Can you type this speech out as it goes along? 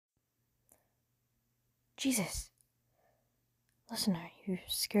Jesus. Listener, you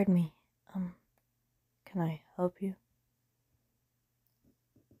scared me. Can I help you?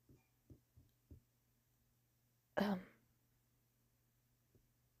 I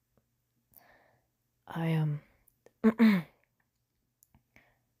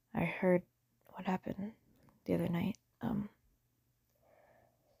I heard what happened the other night. I'm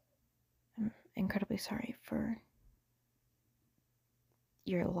incredibly sorry for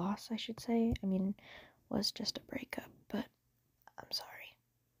your loss, I should say. I mean, was just a breakup, but I'm sorry.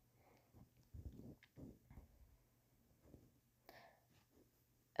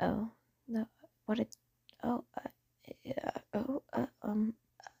 Oh, no, what it, oh, yeah,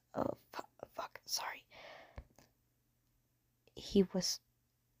 fuck, sorry. He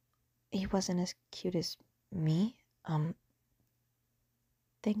wasn't as cute as me,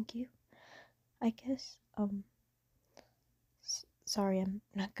 thank you, I guess, sorry, I'm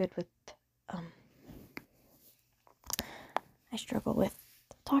not good with, I struggle with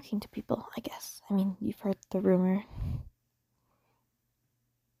talking to people, I guess. I mean, you've heard the rumor.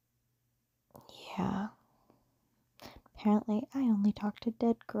 Yeah. Apparently, I only talk to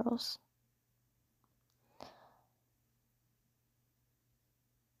dead girls.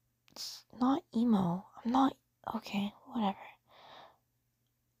 It's not emo. I'm not. Okay, whatever.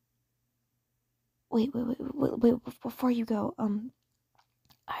 Wait, before you go,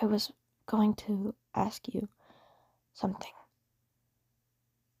 I was going to ask you something.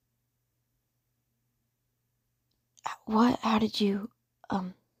 What? How did you,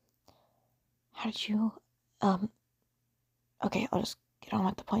 okay, I'll just get on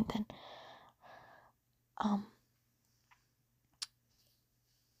with the point then.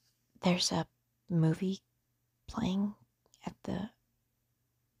 There's a movie playing at the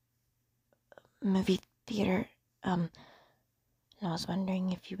movie theater, and I was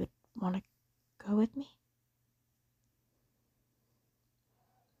wondering if you would want to go with me?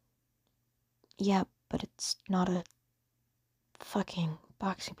 Yeah, but it's not a fucking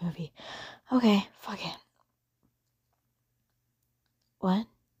boxing movie. Okay, fuck it. What?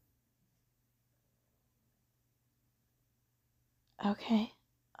 Okay.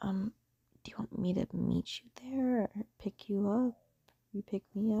 Do you want me to meet you there or pick you up? You pick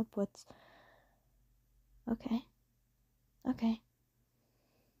me up? What's... Okay. Okay.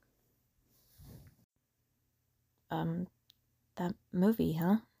 That movie,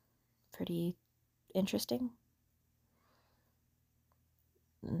 huh? Pretty interesting?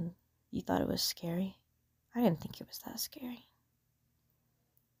 You thought it was scary? I didn't think it was that scary.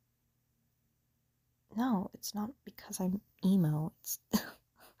 No, it's not because I'm emo. It's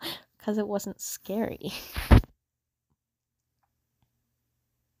because it wasn't scary.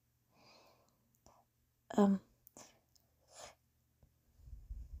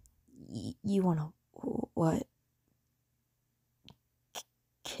 You wanna what?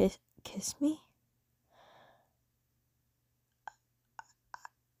 Kiss me?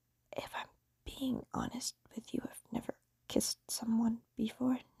 If I'm being honest with you, I've never kissed someone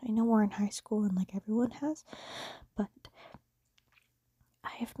before. I know we're in high school and like everyone has, but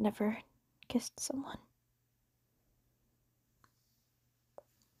I have never kissed someone.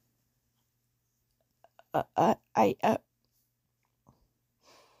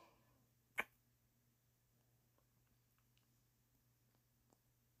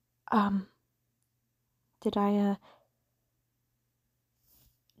 Did I,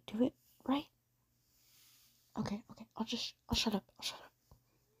 do it right? Okay, I'll shut up.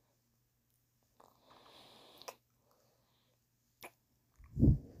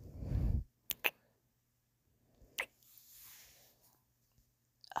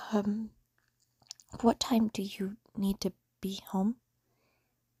 What time do you need to be home?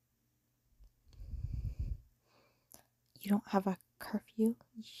 You don't have a curfew?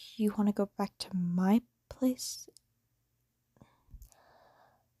 You want to go back to my place?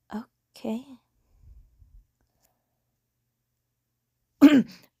 Okay.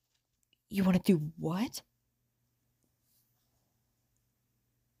 You want to do what?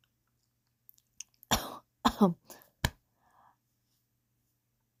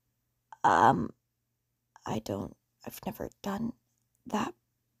 Um, I've never done that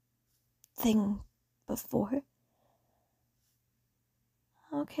thing before.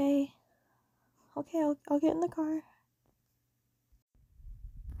 Okay, I'll get in the car.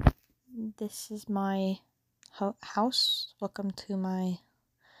 This is my house. Welcome to my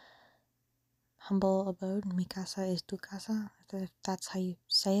humble abode. Mi casa es tu casa. If that's how you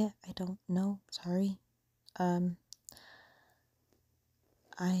say it, I don't know. Sorry.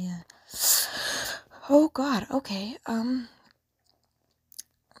 Oh God. Okay.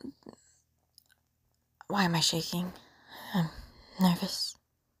 Why am I shaking? I'm nervous.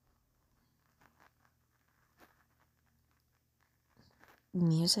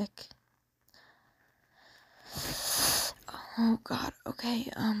 Music? Oh god,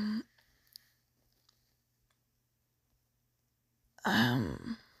 okay,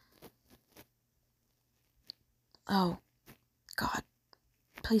 oh god,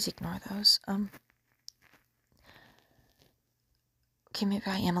 please ignore those. Okay, maybe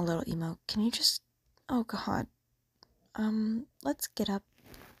I am a little emo. Can you just, oh god, let's get up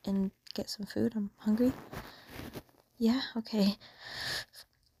and get some food. I'm hungry. Yeah, okay.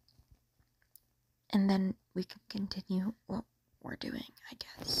 And then we can continue what we're doing, I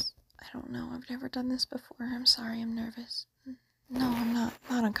guess. I don't know, I've never done this before. I'm sorry, I'm nervous. No, I'm not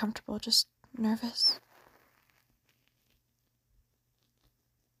uncomfortable, just nervous.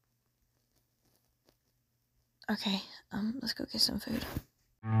 Okay, let's go get some food.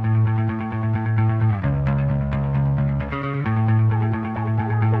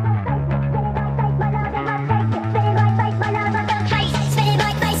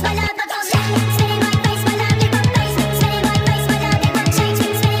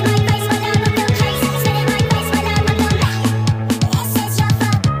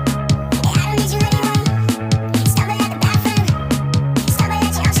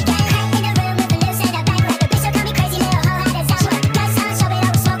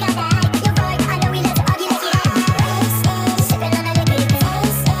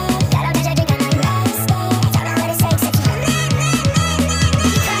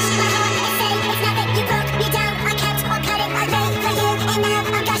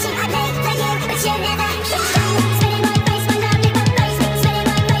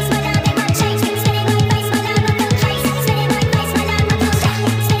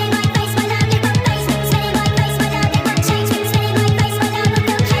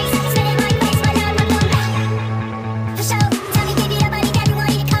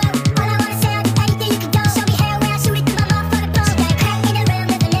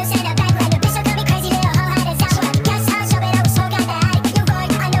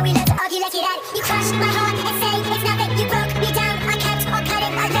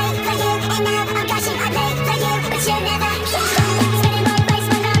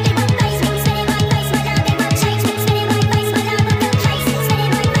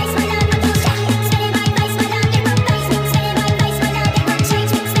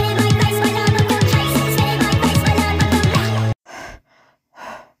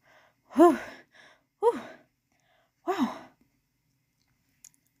 Whew. Whew. Wow.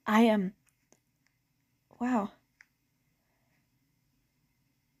 I am. Wow.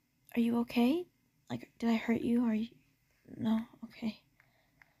 Are you okay? Like, did I hurt you? Are you? No? Okay.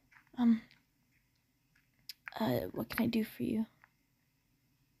 What can I do for you?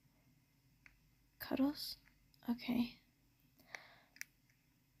 Cuddles? Okay.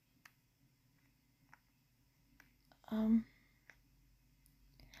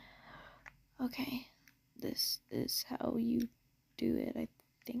 Okay. This is how you do it, I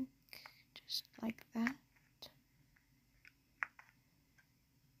think. Just like that.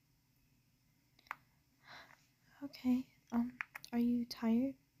 Okay. Are you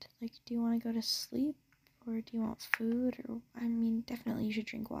tired? Like, do you want to go to sleep? Or do you want food? Or, I mean, definitely you should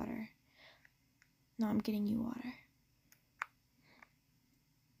drink water. No, I'm getting you water.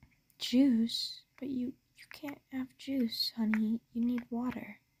 Juice? But you can't have juice, honey. You need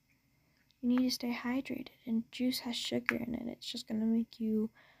water. You need to stay hydrated, and juice has sugar in it. It's just gonna make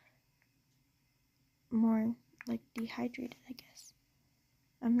you more, like, dehydrated, I guess.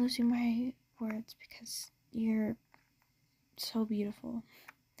 I'm losing my words because you're so beautiful.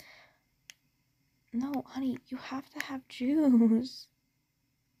 No, honey, you have to have juice.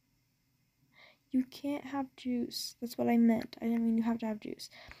 You can't have juice. That's what I meant. I didn't mean you have to have juice.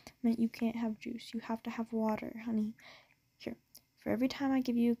 I meant you can't have juice. You have to have water, honey. Here, for every time I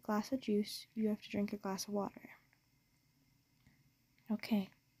give you a glass of juice, you have to drink a glass of water. Okay.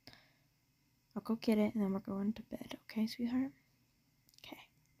 I'll go get it, and then we're going to bed. Okay, sweetheart? Okay.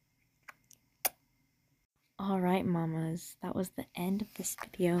 Alright, mamas. That was the end of this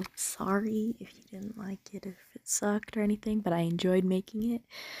video. Sorry if you didn't like it, if it sucked or anything, but I enjoyed making it.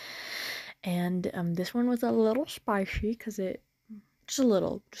 And this one was a little spicy because it just a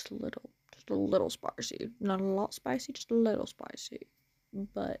little spicy. Not a lot spicy, just a little spicy.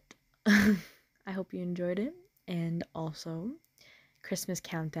 But I hope you enjoyed it. And also, Christmas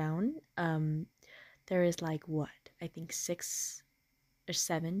countdown. There is like what? I think 6 or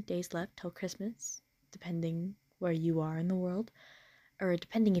 7 days left till Christmas, depending where you are in the world, or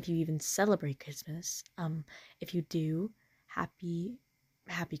depending if you even celebrate Christmas. If you do, happy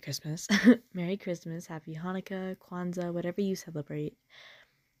happy Christmas. Merry Christmas, happy Hanukkah, Kwanzaa, whatever you celebrate.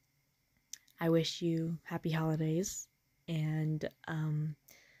 I wish you happy holidays. And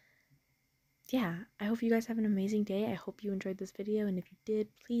yeah, I hope you guys have an amazing day. I hope you enjoyed this video. And if you did,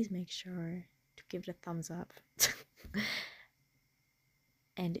 please make sure to give it a thumbs up.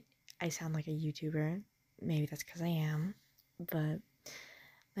 And I sound like a YouTuber. Maybe that's because I am. But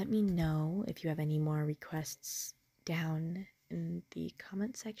let me know if you have any more requests down in the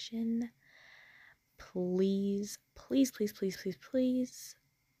comment section. Please, please, please, please, please, please,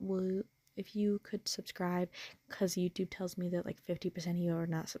 if you could subscribe, because YouTube tells me that like 50% of you are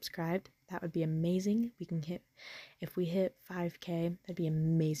not subscribed. That would be amazing. If we hit 5K, that'd be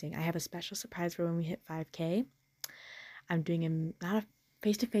amazing. I have a special surprise for when we hit 5K. I'm doing not a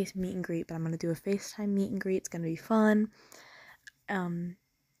face-to-face meet and greet, but I'm gonna do a FaceTime meet and greet. It's gonna be fun.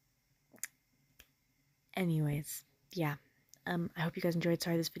 Anyways, yeah. I hope you guys enjoyed.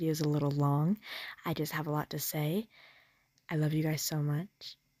 Sorry this video is a little long. I just have a lot to say. I love you guys so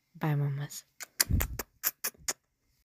much. Bye, mamas.